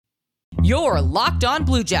You're Locked On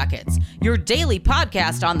Blue Jackets, your daily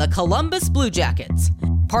podcast on the Columbus Blue Jackets.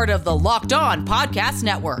 Part of the Locked On Podcast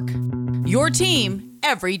Network. Your team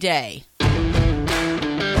every day.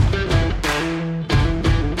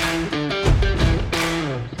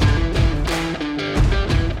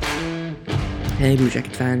 Hey Blue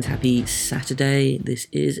Jacket fans, happy Saturday. This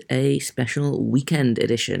is a special weekend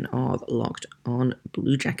edition of Locked On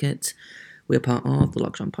Blue Jackets. We're part of the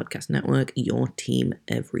Locked On Podcast Network, your team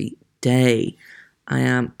every day. I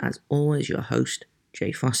am, as always, your host,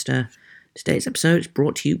 Jay Foster. Today's episode is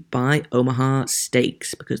brought to you by Omaha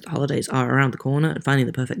Steaks. Because the holidays are around the corner and finding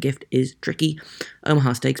the perfect gift is tricky,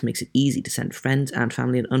 Omaha Steaks makes it easy to send friends and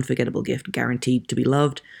family an unforgettable gift guaranteed to be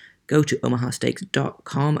loved. Go to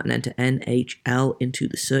omahasteaks.com and enter NHL into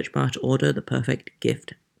the search bar to order the perfect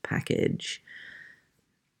gift package.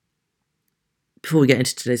 Before we get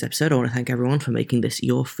into today's episode, I want to thank everyone for making this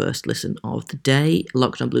your first listen of the day.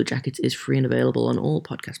 Locked On Blue Jackets is free and available on all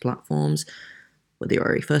podcast platforms. Whether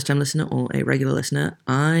you're a first-time listener or a regular listener,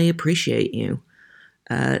 I appreciate you.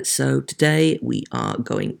 So today we are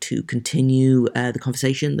going to continue the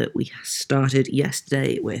conversation that we started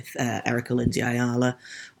yesterday with Erica Lindsay Ayala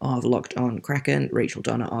of Locked On Kraken, Rachel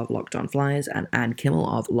Donner of Locked On Flyers, and Ann Kimmel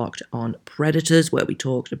of Locked On Predators, where we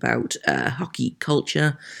talked about hockey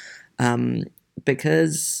culture,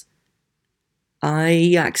 because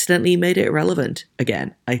I accidentally made it irrelevant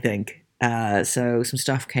again, I think. So some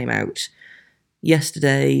stuff came out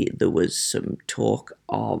yesterday. There was some talk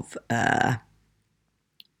of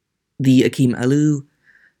the Akim Aliu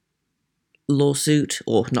lawsuit,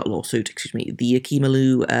 or not lawsuit, excuse me, the Akim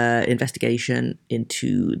Aliu investigation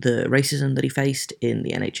into the racism that he faced in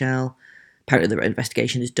the NHL. Apparently the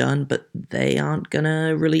investigation is done, but they aren't going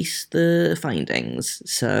to release the findings,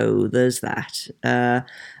 so there's that.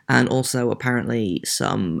 And also, apparently,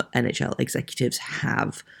 some NHL executives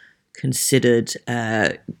have considered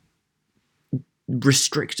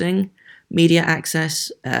restricting media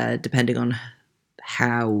access, depending on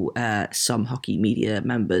how some hockey media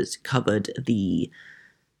members covered the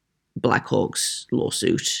Blackhawks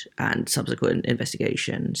lawsuit and subsequent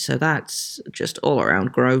investigation. So that's just all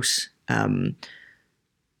around gross. And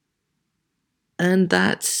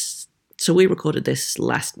that's, so we recorded this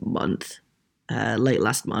last month, late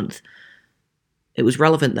last month. It was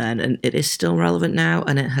relevant then, and it is still relevant now,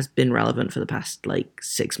 and it has been relevant for the past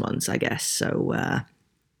 6 months, I guess. So I'm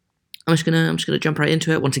just gonna jump right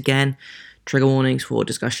into it. Once again, trigger warnings for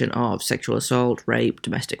discussion of sexual assault, rape,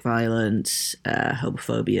 domestic violence,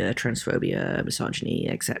 homophobia, transphobia, misogyny,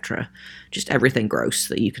 etc. Just everything gross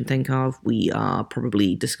that you can think of. We are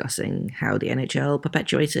probably discussing how the NHL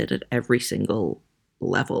perpetuates it at every single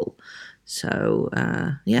level. So,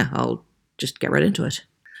 I'll just get right into it.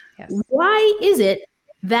 Yes. Why is it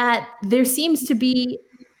that there seems to be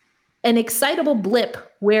an excitable blip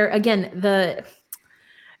where, again, the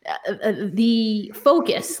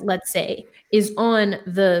focus, let's say, is on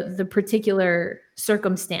the particular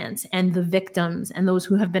circumstance and the victims and those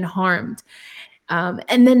who have been harmed.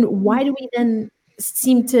 And then why do we then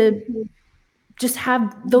seem to just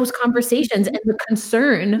have those conversations and the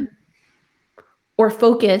concern or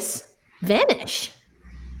focus vanish?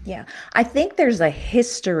 Yeah, I think there's a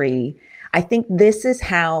history. I think this is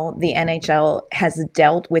how the NHL has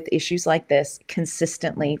dealt with issues like this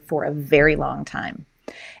consistently for a very long time.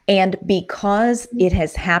 And because it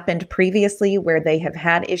has happened previously where they have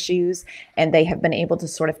had issues and they have been able to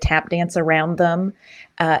sort of tap dance around them,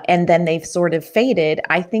 and then they've sort of faded,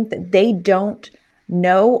 I think that they don't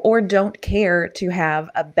know or don't care to have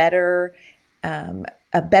a better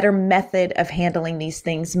method of handling these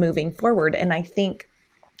things moving forward. And I think,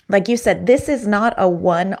 like you said, this is not a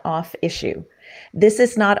one-off issue. This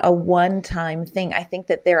is not a one-time thing. I think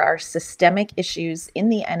that there are systemic issues in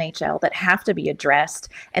the NHL that have to be addressed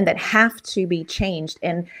and that have to be changed.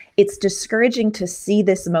 And it's discouraging to see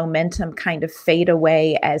this momentum kind of fade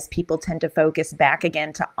away as people tend to focus back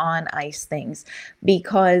again to on-ice things,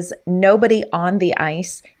 because nobody on the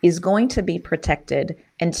ice is going to be protected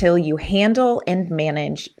until you handle and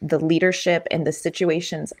manage the leadership and the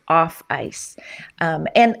situations off ice.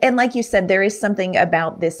 And like you said, there is something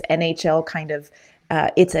about this NHL kind of,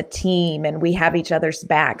 it's a team and we have each other's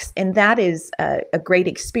backs. And that is a great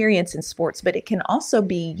experience in sports, but it can also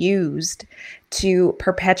be used to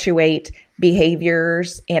perpetuate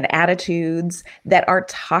behaviors and attitudes that are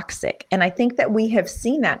toxic. And I think that we have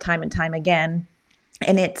seen that time and time again.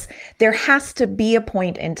 And there has to be a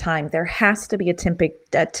point in time. There has to be a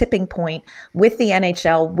tipping point with the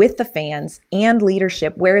NHL, with the fans and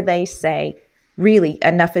leadership where they say, really,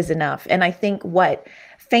 enough is enough. And I think what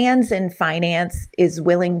fans and finance is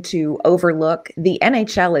willing to overlook, the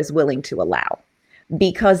NHL is willing to allow.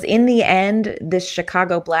 Because in the end, this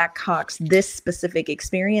Chicago Blackhawks, this specific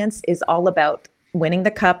experience is all about winning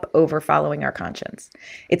the cup over following our conscience.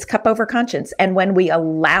 It's cup over conscience. And when we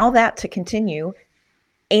allow that to continue,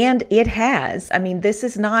 and it has, I mean, this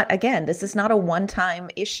is not a one-time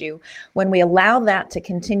issue. When we allow that to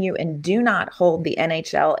continue and do not hold the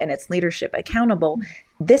NHL and its leadership accountable,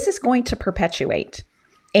 this is going to perpetuate.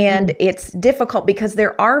 And it's difficult because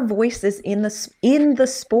there are voices in the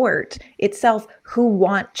sport itself who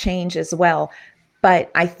want change as well.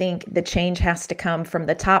 But I think the change has to come from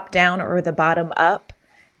the top down or the bottom up.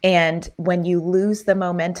 And when you lose the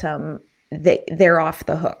momentum, they're off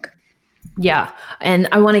the hook. Yeah. And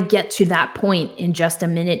I want to get to that point in just a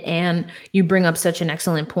minute. And you bring up such an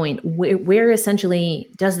excellent point. Where essentially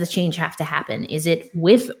does the change have to happen? Is it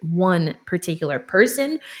with one particular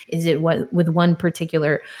person? Is it with one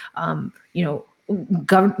particular,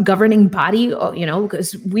 governing body?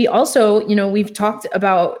 Because we also, we've talked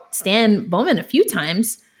about Stan Bowman a few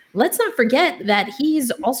times. Let's not forget that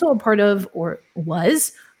he's also a part of, or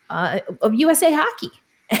was, of USA Hockey.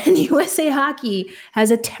 And USA Hockey has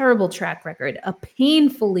a terrible track record, a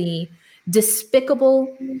painfully despicable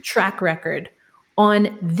track record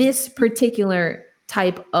on this particular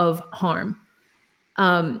type of harm.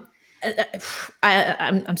 I'm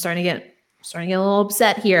starting to get a little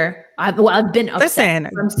upset here. I've been upset. Listen,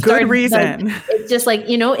 good reason. It's just like,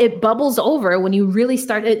 it bubbles over when you really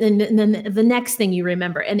start it, and then the next thing you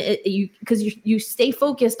remember, and because you stay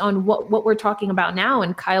focused on what we're talking about now,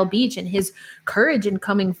 and Kyle Beach and his courage in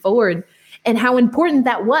coming forward and how important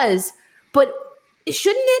that was. But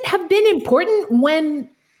shouldn't it have been important when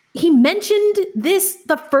he mentioned this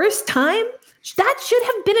the first time? That should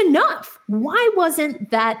have been enough. Why wasn't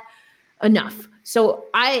that enough? So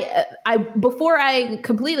I before I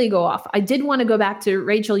completely go off, I did want to go back to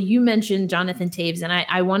Rachel. You mentioned Jonathan Toews, and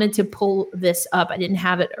I wanted to pull this up. I didn't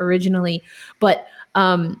have it originally, but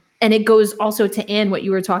and it goes also to Anne, what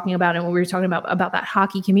you were talking about and what we were talking about that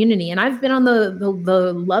hockey community. And I've been on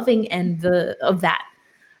the loving end of that,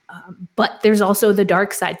 but there's also the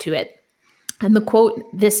dark side to it. And the quote,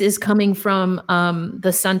 this is coming from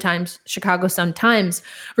the Sun-Times, Chicago Sun-Times,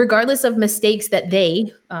 regardless of mistakes that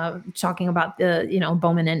they, talking about the,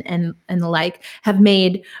 Bowman and the like, have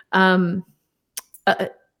made,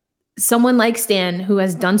 someone like Stan, who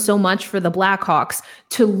has done so much for the Blackhawks,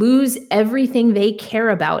 to lose everything they care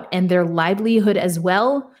about and their livelihood as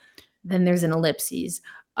well, then there's an ellipses.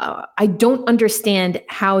 I don't understand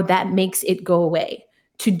how that makes it go away.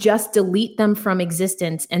 To just delete them from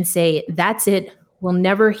existence and say, that's it, we'll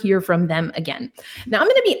never hear from them again. Now, I'm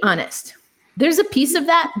going to be honest. There's a piece of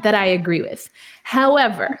that I agree with.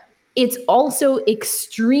 However, it's also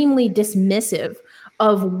extremely dismissive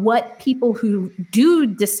of what people who do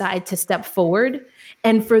decide to step forward,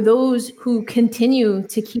 and for those who continue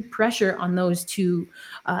to keep pressure on those to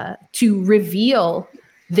reveal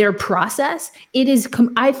their process. It is.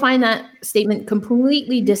 I find that statement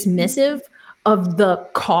completely dismissive of the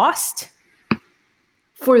cost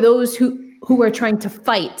for those who are trying to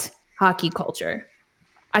fight hockey culture.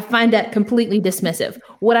 I find that completely dismissive.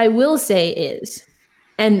 What I will say is,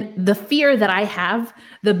 and the fear that I have,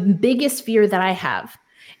 the biggest fear that I have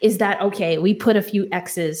is that, okay, we put a few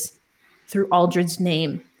X's through Aldred's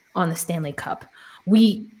name on the Stanley Cup.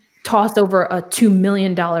 We tossed over a $2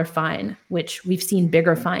 million fine, which we've seen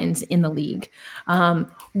bigger fines in the league.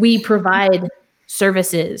 We provide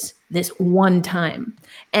services this one time.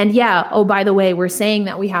 And yeah, oh, by the way, we're saying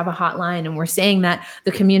that we have a hotline, and we're saying that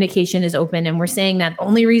the communication is open, and we're saying that the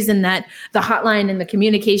only reason that the hotline and the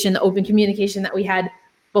communication, the open communication that we had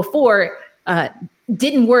before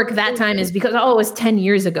didn't work that time is because, it was 10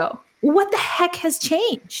 years ago. What the heck has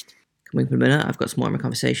changed? Coming up in a minute, I've got some more of my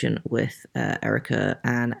conversation with Erica,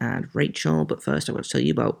 Anne, and Rachel. But first, I want to tell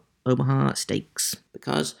you about Omaha Steaks,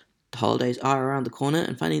 because the holidays are around the corner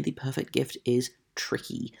and finding the perfect gift is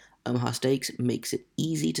tricky. Omaha Steaks makes it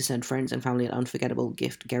easy to send friends and family an unforgettable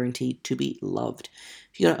gift guaranteed to be loved.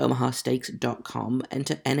 If you go to omahasteaks.com,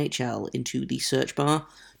 enter NHL into the search bar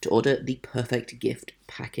to order the perfect gift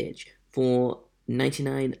package. For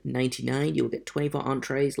 $99.99, you'll get 24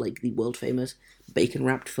 entrees like the world-famous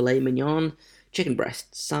bacon-wrapped filet mignon, chicken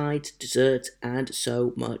breasts, sides, desserts, and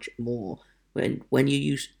so much more. When you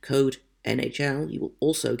use code NHL, you will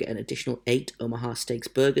also get an additional 8 Omaha Steaks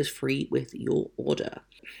burgers free with your order.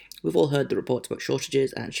 We've all heard the reports about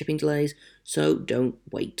shortages and shipping delays, so don't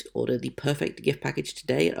wait. Order the perfect gift package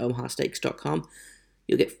today at omahasteaks.com.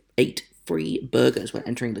 You'll get 8 free burgers when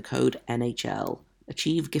entering the code NHL.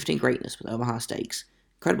 Achieve gifting greatness with Omaha Steaks.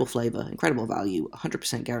 Incredible flavor, incredible value,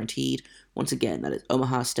 100% guaranteed. Once again, that is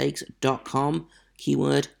omahasteaks.com,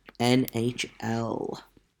 keyword NHL.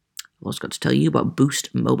 I've also got to tell you about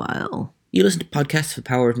Boost Mobile. You listen to podcasts for the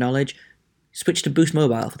power of knowledge. Switch to Boost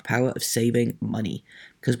Mobile for the power of saving money.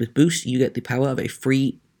 Because with Boost, you get the power of a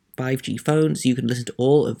free 5G phone, so you can listen to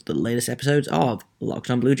all of the latest episodes of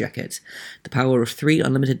Locked on Blue Jackets. The power of 3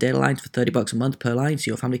 unlimited data lines for $30 a month per line,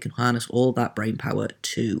 so your family can harness all that brain power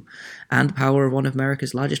too. And the power of one of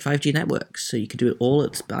America's largest 5G networks, so you can do it all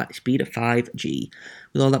at the speed of 5G.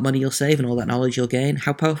 With all that money you'll save and all that knowledge you'll gain,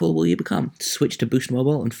 how powerful will you become? Switch to Boost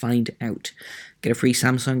Mobile and find out. Get a free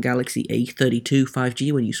Samsung Galaxy A32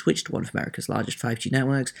 5G when you switch to one of America's largest 5G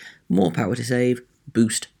networks. More power to save.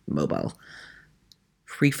 Boost Mobile.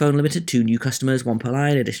 Free phone limited to new customers, 1 per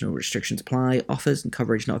line. Additional restrictions apply. Offers and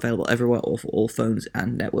coverage not available everywhere or for all phones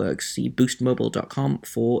and networks. See boostmobile.com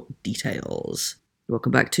for details.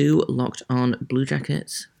 Welcome back to Locked on Blue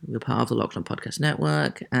Jackets. We're part of the Locked on Podcast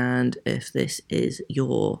Network, and if this is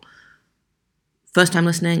your first time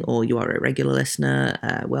listening or you are a regular listener,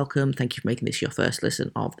 welcome. Thank you for making this your first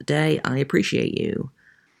listen of the day. I appreciate you.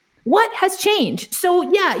 What has changed? So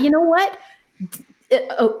yeah, you know what?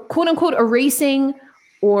 Quote unquote erasing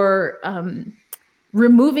or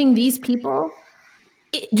removing these people,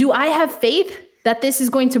 do I have faith that this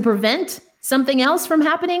is going to prevent something else from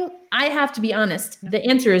happening? I have to be honest. The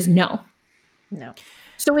answer is no. No.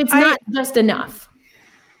 So it's not just enough.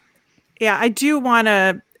 Yeah, I do want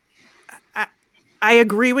to, I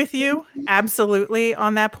agree with you absolutely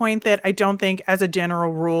on that point, that I don't think as a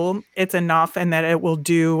general rule it's enough and that it will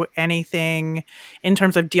do anything in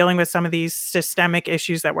terms of dealing with some of these systemic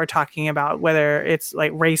issues that we're talking about, whether it's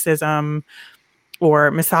like racism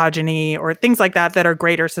or misogyny or things like that, that are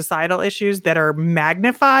greater societal issues that are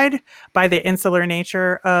magnified by the insular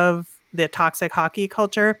nature of the toxic hockey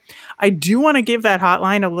culture. I do want to give that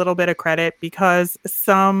hotline a little bit of credit, because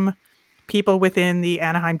some people within the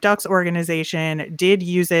Anaheim Ducks organization did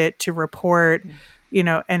use it to report,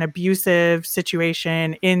 an abusive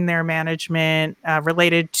situation in their management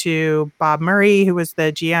related to Bob Murray, who was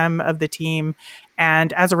the GM of the team.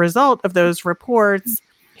 And as a result of those reports,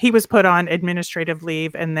 he was put on administrative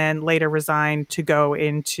leave and then later resigned to go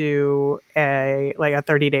into a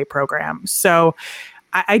 30-day program. So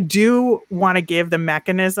I do want to give the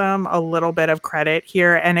mechanism a little bit of credit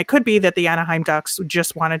here. And it could be that the Anaheim Ducks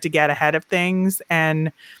just wanted to get ahead of things.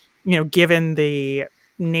 And, given the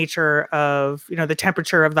nature of, the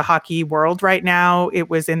temperature of the hockey world right now, it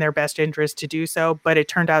was in their best interest to do so. But it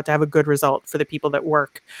turned out to have a good result for the people that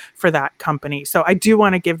work for that company. So I do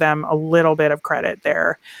want to give them a little bit of credit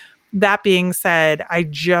there. That being said, I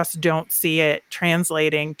just don't see it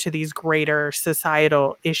translating to these greater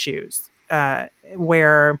societal issues.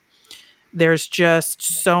 Where there's just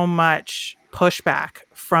so much pushback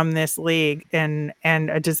from this league and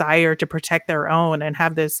a desire to protect their own and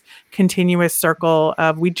have this continuous circle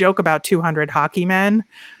of, we joke about 200 hockey men,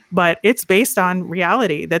 but it's based on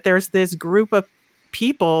reality that there's this group of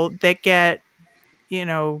people that get,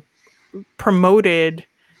 promoted.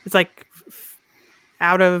 It's like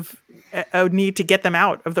out of a need to get them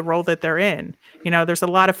out of the role that they're in. There's a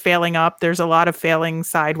lot of failing up. There's a lot of failing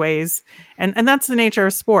sideways. And that's the nature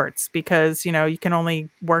of sports, because, you can only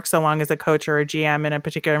work so long as a coach or a GM in a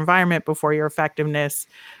particular environment before your effectiveness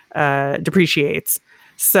depreciates.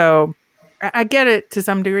 So I get it to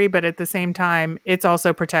some degree, but at the same time, it's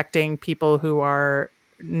also protecting people who are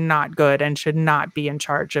not good and should not be in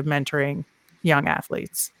charge of mentoring young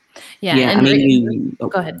athletes. Yeah. And go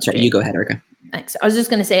ahead. Sorry, you go ahead, Erica. Thanks. I was just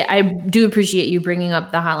going to say, I do appreciate you bringing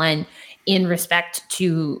up the hotline in respect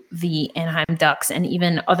to the Anaheim Ducks and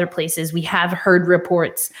even other places. We have heard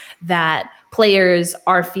reports that players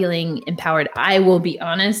are feeling empowered. I will be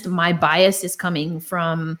honest, my bias is coming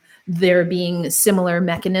from there being similar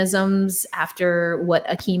mechanisms after what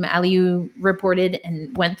Akeem Aliu reported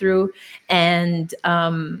and went through. And,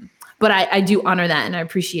 but I do honor that, and I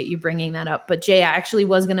appreciate you bringing that up. But Jay, I actually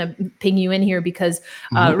was going to ping you in here because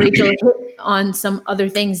Rachel hit on some other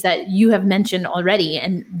things that you have mentioned already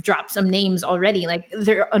and dropped some names already. Like,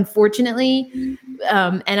 there, unfortunately,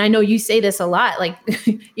 and I know you say this a lot, like,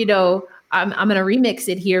 I'm going to remix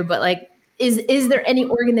it here, but like, is there any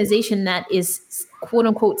organization that is quote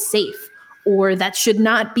unquote safe, or that should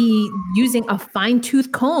not be using a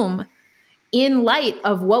fine-tooth comb in light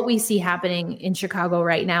of what we see happening in Chicago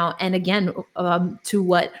right now? And again, to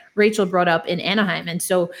what Rachel brought up in Anaheim. And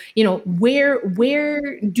so, where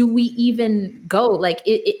do we even go? Like,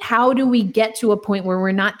 how do we get to a point where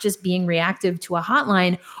we're not just being reactive to a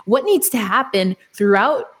hotline? What needs to happen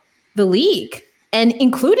throughout the league, and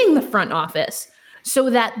including the front office, so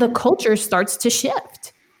that the culture starts to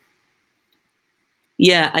shift.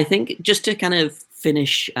 Yeah, I think just to kind of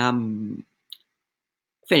finish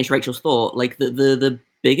Rachel's thought, like the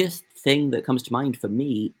biggest thing that comes to mind for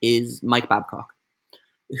me is Mike Babcock,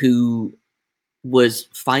 who was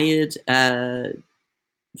fired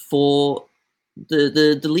for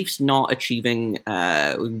the Leafs not achieving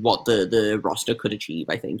what the roster could achieve.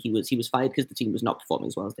 I think he was fired because the team was not performing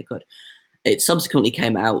as well as they could. It subsequently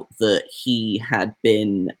came out that he had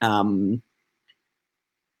been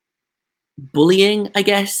bullying, I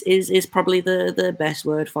guess, is probably the best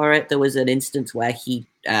word for it. There was an instance where he,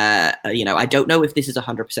 I don't know if this is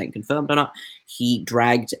 100% confirmed or not. He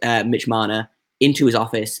dragged Mitch Marner into his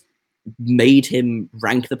office, made him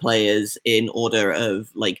rank the players in order of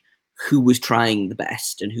like who was trying the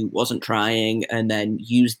best and who wasn't trying, and then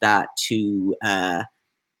used that to.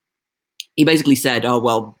 He basically said, "Oh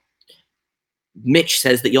well, Mitch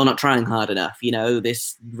says that you're not trying hard enough."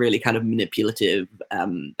 This really kind of manipulative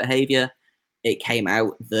behavior. It came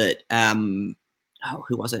out that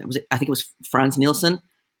who was it? I think it was Frans Nielsen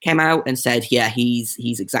came out and said, yeah,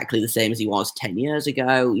 he's exactly the same as he was 10 years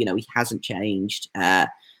ago. He hasn't changed.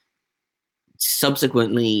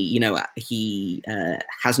 Subsequently, he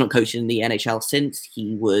has not coached in the NHL since.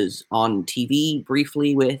 He was on TV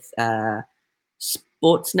briefly with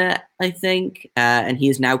Sportsnet, I think, and he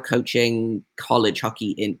is now coaching college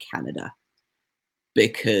hockey in Canada.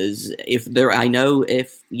 Because if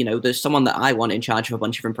there's someone that I want in charge of a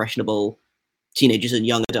bunch of impressionable teenagers and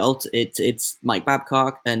young adults, it's Mike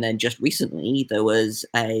Babcock. And then just recently there was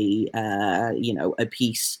a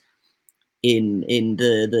piece in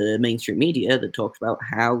the mainstream media that talked about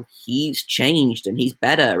how he's changed and he's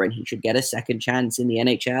better and he should get a second chance in the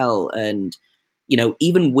NHL. And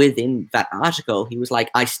even within that article, he was like,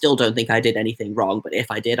 I still don't think I did anything wrong, but if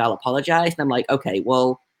I did, I'll apologize. And I'm like, okay,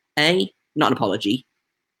 well, A, not an apology.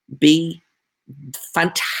 B,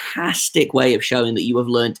 fantastic way of showing that you have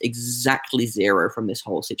learned exactly zero from this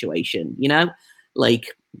whole situation, and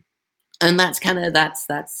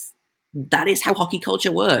that is how hockey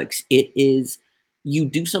culture works. It is, you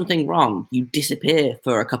do something wrong, you disappear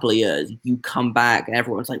for a couple of years, you come back, and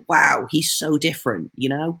everyone's like, wow, he's so different,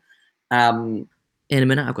 In a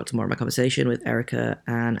minute, I've got to more of my conversation with Erica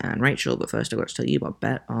and Rachel, but first I've got to tell you about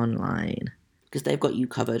Bet Online, because they've got you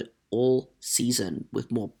covered all season with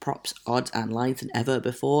more props, odds, and lines than ever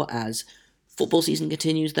before. As football season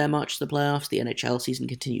continues their march to the playoffs, the NHL season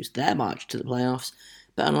continues their march to the playoffs.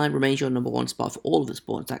 BetOnline remains your number one spot for all of the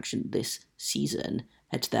sports action this season.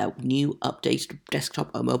 Head to their new updated desktop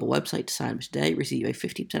or mobile website to sign up today. Receive a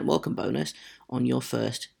 50% welcome bonus on your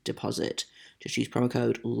first deposit. Just use promo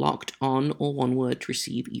code LOCKEDON, all one word, to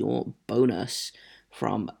receive your bonus.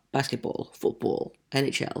 From basketball, football,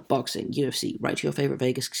 NHL, boxing, UFC, right to your favorite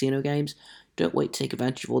Vegas casino games. Don't wait to take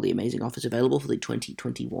advantage of all the amazing offers available for the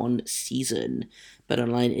 2021 season.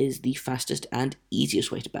 BetOnline is the fastest and easiest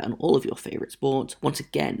way to bet on all of your favorite sports. Once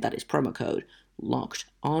again, that is promo code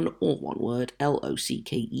LOCKEDON, all one word,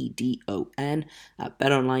 LOCKEDON, at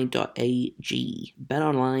betonline.ag.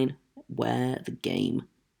 BetOnline, where the game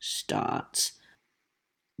starts.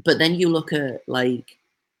 But then you look at,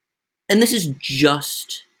 and this is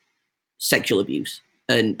just sexual abuse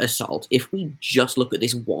and assault. If we just look at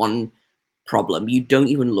this one problem, you don't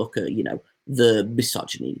even look at, the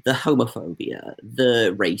misogyny, the homophobia,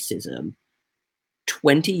 the racism.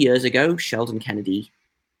 20 years ago, Sheldon Kennedy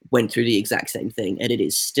went through the exact same thing, and it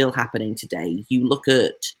is still happening today. You look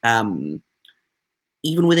at,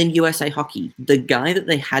 even within USA Hockey, the guy that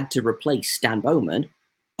they had to replace Stan Bowman,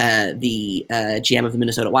 the GM of the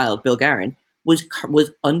Minnesota Wild, Bill Guerin, was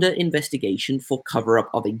under investigation for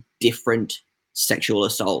cover-up of a different sexual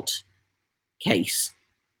assault case,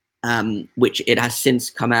 which it has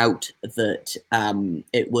since come out that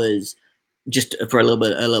it was, just for a little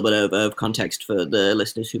bit of context for the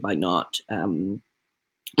listeners who might not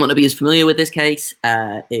want to be as familiar with this case.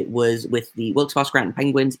 It was with the Wilkes-Barre Scranton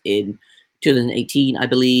Penguins in 2018, I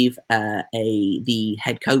believe. The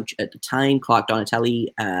head coach at the time, Clark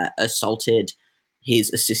Donatelli, assaulted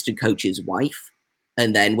his assistant coach's wife.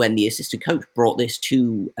 And then when the assistant coach brought this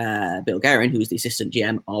to Bill Guerin, who was the assistant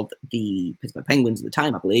GM of the Pittsburgh Penguins at the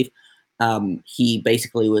time, I believe, he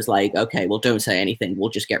basically was like, okay, well, don't say anything.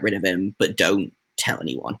 We'll just get rid of him, but don't tell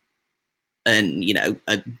anyone. And,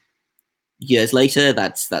 years later,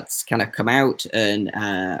 that's kind of come out. And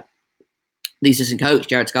the assistant coach,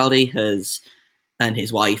 Jared Scaldi, and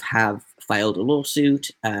his wife have filed a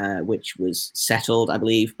lawsuit, which was settled, I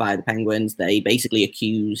believe, by the Penguins. They basically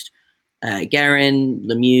accused Guerin,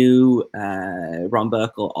 Lemieux, Ron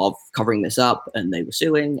Burkle of covering this up, and they were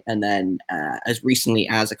suing. And then as recently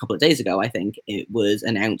as a couple of days ago, I think it was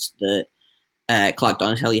announced that Clark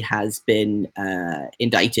Donatelli has been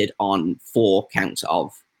indicted on 4 counts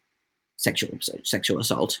of sexual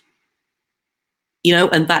assault.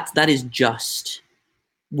 And that is just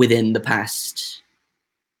within the past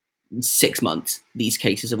 6 months. These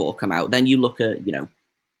cases have all come out. Then you look at,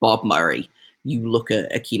 Bob Murray. You look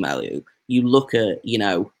at Akeem Aliu. You look at,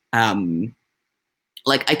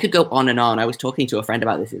 I could go on and on. I was talking to a friend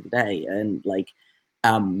about this the other day, and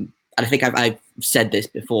and I think I've said this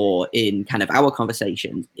before in kind of our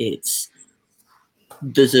conversations.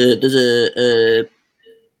 There's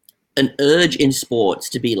an urge in sports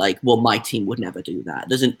to be like, well, my team would never do that.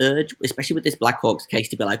 There's an urge, especially with this Blackhawks case,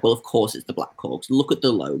 to be like, well, of course it's the Blackhawks. Look at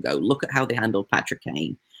the logo. Look at how they handled Patrick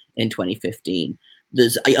Kane in 2015.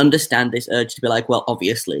 I understand this urge to be like, well,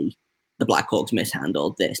 obviously the Blackhawks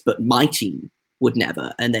mishandled this, but my team would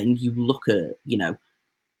never. And then you look at,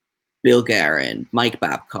 Bill Guerin, Mike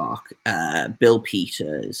Babcock, Bill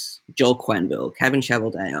Peters, Joel Quenneville, Kevin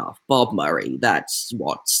Cheveldayoff, Bob Murray. That's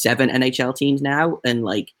 7 NHL teams now. And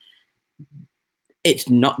it's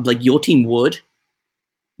not like your team would,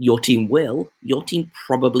 your team will, your team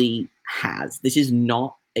probably has. This is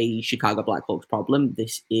not a Chicago Blackhawks problem.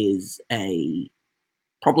 This is a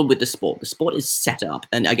problem with the sport. The sport is set up.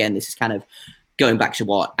 And again, this is kind of going back to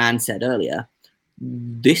what Anne said earlier.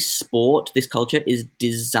 This sport, this culture is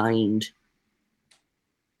designed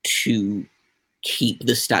to keep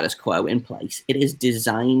the status quo in place. It is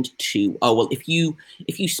designed to, if you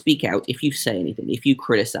speak out, if you say anything, if you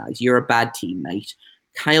criticize, you're a bad teammate.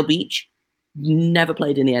 Kyle Beach never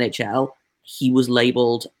played in the NHL. He was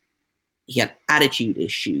labeled, he had attitude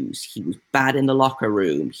issues. He was bad in the locker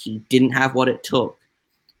room. He didn't have what it took.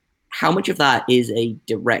 How much of that is a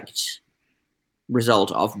direct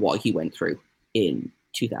result of what he went through in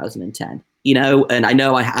 2010? And I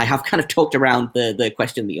know I have kind of talked around the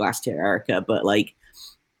question that you asked here, Erica, but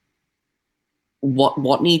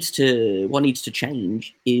what needs to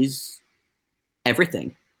change is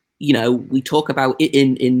everything. We talk about it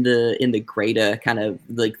in the greater kind of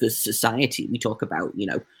the society. We talk about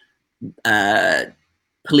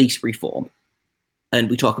police reform, and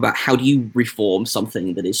we talk about how do you reform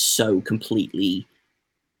something that is so completely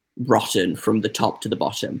rotten from the top to the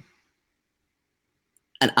bottom.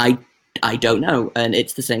 And I don't know. And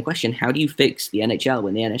it's the same question. How do you fix the NHL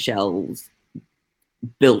when the NHL's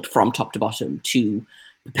built from top to bottom to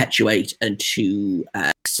perpetuate and to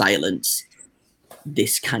silence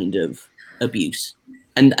this kind of abuse?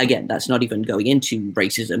 And again, that's not even going into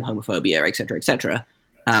racism, homophobia, et cetera, et cetera.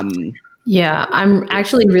 Yeah, I'm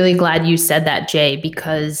actually really glad you said that, Jay,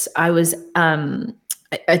 because I was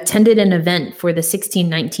attended an event for the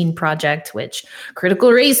 1619 Project, which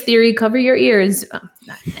critical race theory, cover your ears.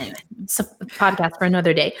 Anyway, it's a podcast for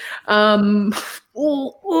another day.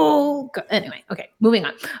 Anyway, okay, moving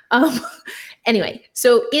on. Anyway,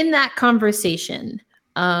 so in that conversation,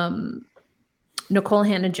 Nicole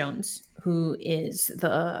Hannah-Jones, who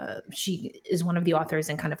she is one of the authors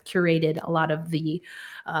and kind of curated a lot of the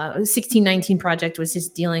 1619 Project, was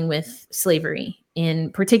just dealing with slavery,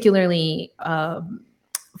 in particularly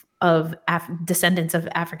of descendants of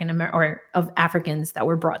of Africans that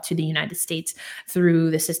were brought to the United States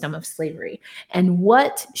through the system of slavery. And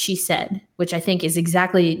what she said, which I think is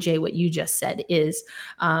exactly, Jay, what you just said, is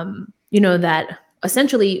that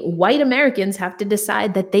essentially white Americans have to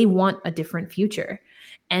decide that they want a different future.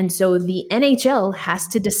 And so the NHL has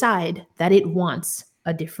to decide that it wants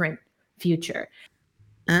a different future.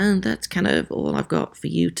 And that's kind of all I've got for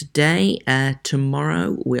you today.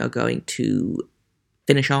 Tomorrow we are going to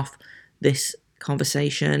finish off this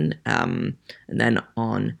conversation. And then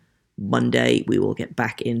on Monday, we will get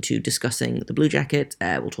back into discussing the Blue Jackets.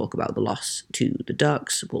 We'll talk about the loss to the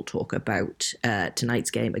Ducks. We'll talk about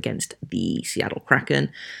tonight's game against the Seattle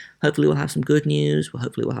Kraken. Hopefully we'll have some good news.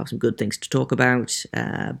 Hopefully we'll have some good things to talk about.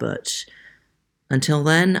 But until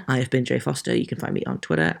then, I have been Jay Foster. You can find me on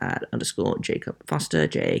Twitter at _Jacob Foster,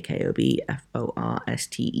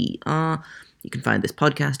 JAKOBFORSTER. You can find this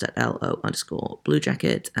podcast at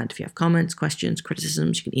LO_Blue And if you have comments, questions,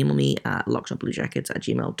 criticisms, you can email me at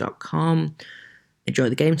lockedonbluejackets@gmail.com. Enjoy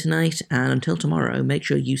the game tonight, and until tomorrow, make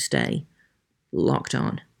sure you stay locked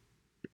on.